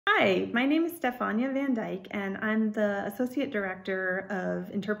Hi, my name is Stefania Van Dyke, and I'm the Associate Director of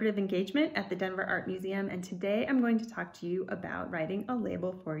Interpretive Engagement at the Denver Art Museum, and today I'm going to talk to you about writing a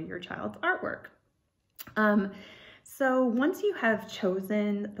label for your child's artwork. So once you have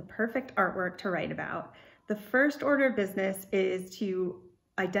chosen the perfect artwork to write about, the first order of business is to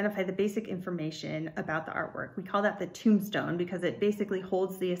identify the basic information about the artwork. We call that the tombstone because it basically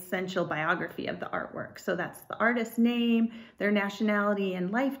holds the essential biography of the artwork. So that's the artist's name, their nationality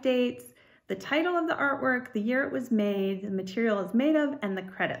and life dates, the title of the artwork, the year it was made, the material it's made of, and the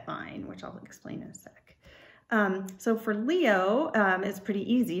credit line, which I'll explain in a sec. So for Leo, it's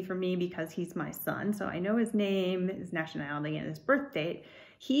pretty easy for me because he's my son. So I know his name, his nationality, and his birth date.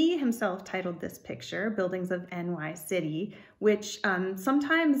 He himself titled this picture, Buildings of NY City, which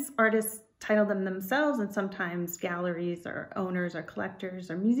sometimes artists title them themselves and sometimes galleries or owners or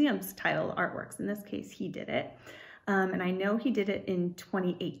collectors or museums title artworks. In this case, he did it. And I know he did it in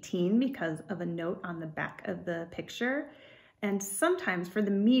 2018 because of a note on the back of the picture. And sometimes for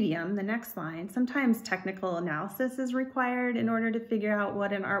the medium, the next line, sometimes technical analysis is required in order to figure out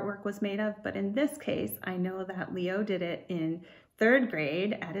what an artwork was made of. But in this case, I know that Leo did it in 3rd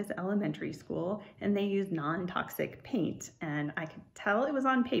grade at his elementary school, and they used non-toxic paint. And I could tell it was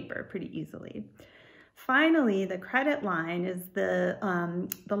on paper pretty easily. Finally, the credit line is the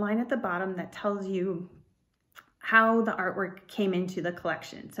line at the bottom that tells you how the artwork came into the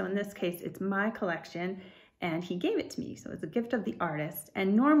collection. So in this case, it's my collection, and he gave it to me. So it's a gift of the artist.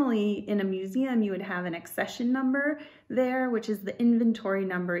 And normally in a museum, you would have an accession number there, which is the inventory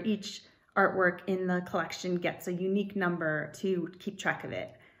number. Each artwork in the collection gets a unique number to keep track of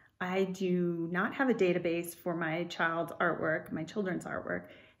it. I do not have a database for my child's artwork, my children's artwork,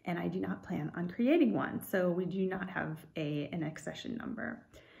 and I do not plan on creating one. So we do not have an accession number.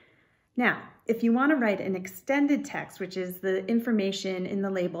 Now, if you want to write an extended text, which is the information in the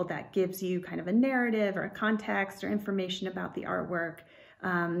label that gives you kind of a narrative or a context or information about the artwork,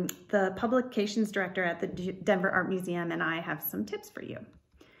 the publications director at the Denver Art Museum and I have some tips for you.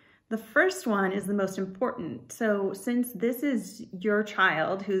 The first one is the most important. So since this is your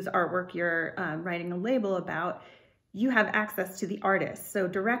child whose artwork you're writing a label about, you have access to the artist. So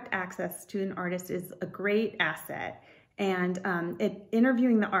direct access to an artist is a great asset. And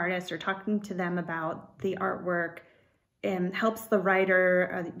interviewing the artist or talking to them about the artwork helps the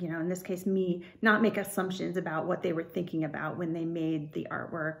writer, in this case me, not make assumptions about what they were thinking about when they made the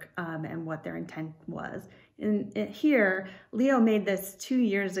artwork and what their intent was. And here, Leo made this 2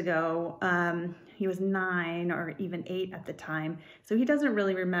 years ago. He was 9 or even 8 at the time, so he doesn't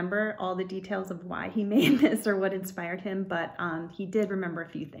really remember all the details of why he made this or what inspired him, but he did remember a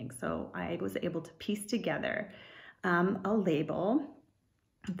few things. So I was able to piece together a label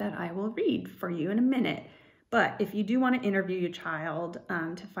that I will read for you in a minute. But if you do want to interview your child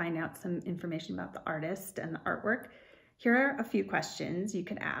to find out some information about the artist and the artwork, here are a few questions you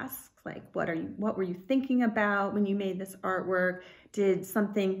could ask, like what were you thinking about when you made this artwork? Did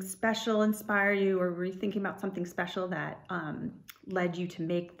something special inspire you, or were you thinking about something special that led you to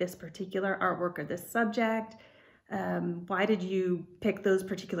make this particular artwork or this subject? Why did you pick those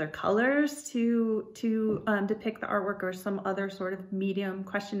particular colors to depict the artwork, or some other sort of medium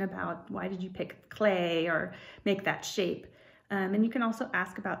question about why did you pick clay or make that shape? And you can also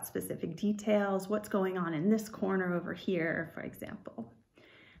ask about specific details, what's going on in this corner over here, for example.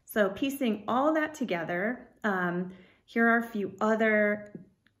 So piecing all that together, here are a few other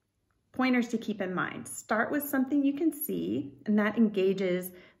pointers to keep in mind. Start with something you can see, and that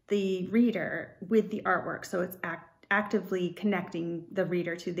engages the reader with the artwork, so it's actively connecting the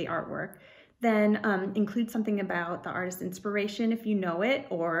reader to the artwork. Then include something about the artist's inspiration if you know it,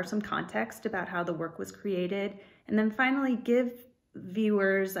 or some context about how the work was created. And then finally, give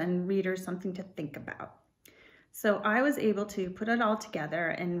viewers and readers something to think about. So I was able to put it all together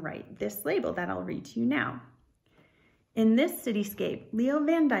and write this label that I'll read to you now. In this cityscape, Leo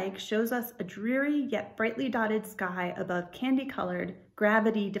Van Dyke shows us a dreary yet brightly dotted sky above candy-colored,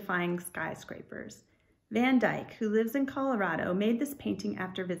 gravity-defying skyscrapers. Van Dyke, who lives in Colorado, made this painting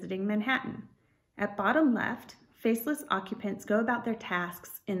after visiting Manhattan. At bottom left, faceless occupants go about their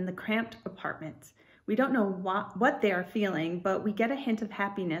tasks in the cramped apartments. We don't know what they are feeling, but we get a hint of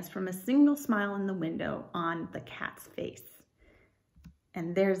happiness from a single smile in the window on the cat's face.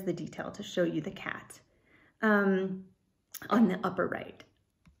 And there's the detail to show you the cat on the upper right.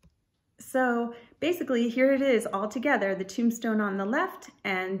 So basically, here it is all together, the tombstone on the left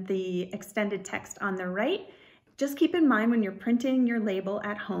and the extended text on the right. Just keep in mind when you're printing your label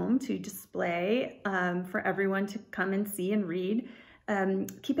at home to display for everyone to come and see and read,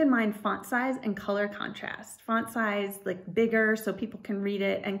 Keep in mind font size and color contrast. Font size, like bigger so people can read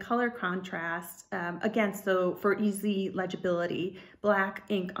it, and color contrast, again, so for easy legibility, black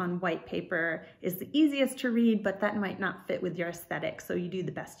ink on white paper is the easiest to read, but that might not fit with your aesthetic, so you do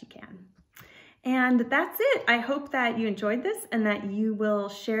the best you can. And that's it. I hope that you enjoyed this and that you will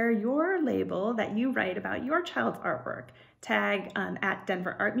share your label that you write about your child's artwork. Tag at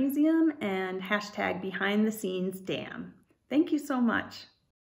Denver Art Museum and hashtag BehindTheScenesDam. Thank you so much.